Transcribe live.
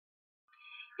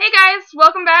Hey guys,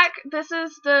 welcome back. This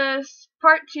is the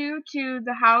part 2 to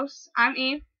the house. I'm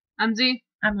Eve. I'm Z.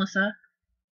 I'm Lissa.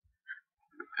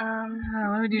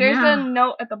 What do we do There's now? a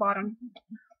note at the bottom.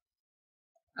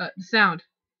 The sound.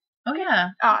 Oh yeah.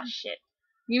 Ah, shit.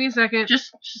 Give me a second.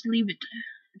 Just leave it.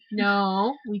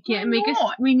 No, we can't make Why a.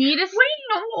 not? We need a.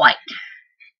 Wait, what?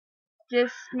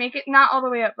 Just make it not all the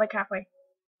way up, like halfway.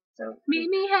 So Meet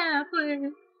me halfway.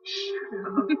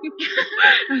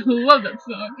 I love that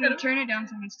song. I'm gonna turn it down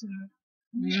so it's too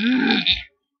loud.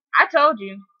 I told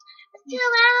you. It's too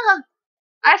loud.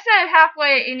 I said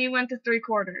halfway and you went to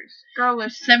 3/4. Girl,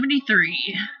 listen.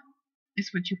 73 is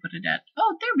what you put it at.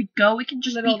 Oh, there we go. We can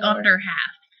just Little be lower. under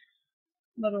half.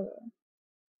 Little.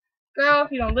 Girl,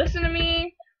 if you don't listen to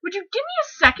me, Would you give me a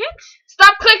second?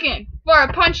 stop clicking before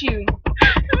I punch you.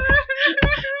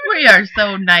 We are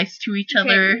so nice to each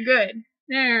other. Okay, good.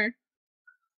 There.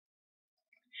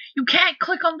 You can't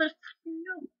click on the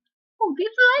no. Oh, leave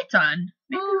the lights on.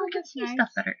 Maybe Oh, we can that's see nice. stuff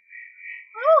better.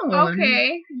 Oh,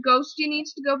 Okay, Ghosty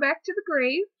needs to go back to the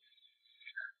grave.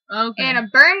 Okay. And a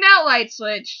burned out light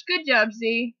switch. Good job,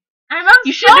 Z.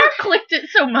 You should have clicked it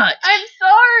so much. I'm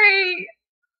sorry.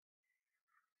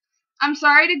 I'm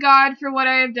sorry to God for what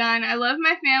I have done. I love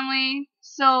my family,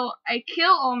 so I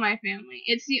kill all my family.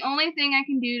 It's the only thing I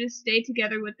can do to stay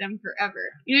together with them forever.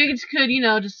 You just could,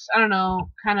 just I don't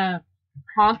know, kind of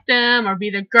haunt them or be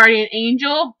their guardian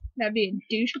angel. That'd be a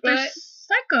douche But they're butt.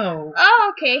 psycho.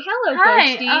 Oh, okay. Hello,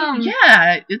 Hi, Ghosty.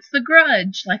 Yeah, it's the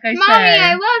grudge, like I Mommy, said.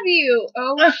 I love you.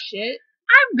 Oh, Ugh. shit.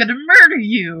 I'm gonna murder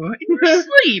you in your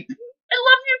sleep. I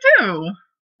love you too.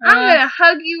 I'm gonna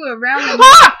hug you around the neck.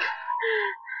 Fuck!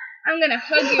 I'm gonna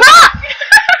hug you.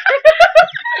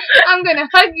 I'm gonna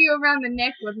hug you around the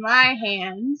neck with my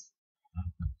hands.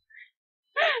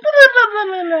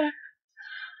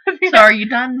 Sorry, you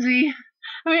done, Z?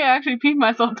 I think I actually peed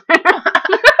myself there.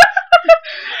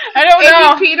 I don't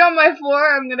know. If you peed on my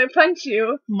floor, I'm gonna punch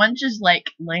you. Munch is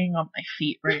like laying on my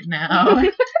feet right now.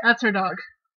 That's her dog.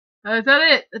 Is that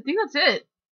it? I think that's it.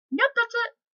 Yep, that's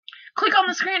it. Click on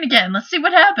the screen again. Let's see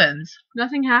what happens.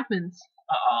 Nothing happens.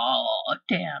 Oh,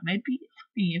 damn. It'd be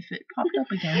funny if it popped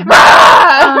up again.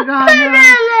 Oh god, no.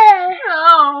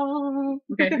 No.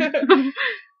 Okay.